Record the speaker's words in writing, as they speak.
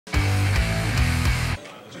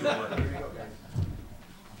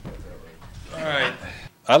All right.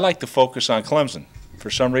 I'd like to focus on Clemson. For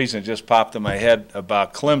some reason, it just popped in my head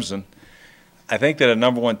about Clemson. I think they're the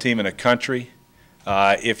 #1 team in the country.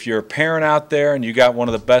 If you're a parent out there and you got one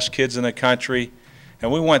of the best kids in the country,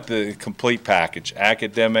 and we want the complete package,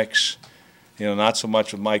 academics, not so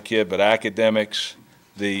much with my kid, but academics,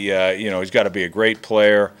 he's got to be a great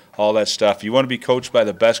player, all that stuff. You want to be coached by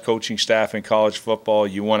the best coaching staff in college football.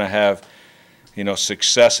 You want to have,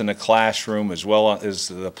 success in the classroom as well as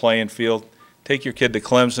the playing field. Take your kid to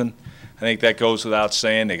Clemson. I think that goes without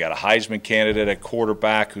saying. They got a Heisman candidate at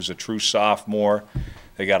quarterback who's a true sophomore.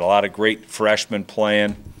 They got a lot of great freshmen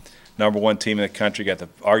playing. #1 team in the country, got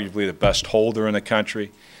arguably the best holder in the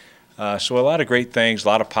country. So a lot of great things, a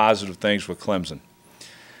lot of positive things with Clemson.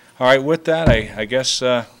 All right, with that, I guess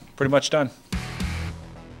pretty much done.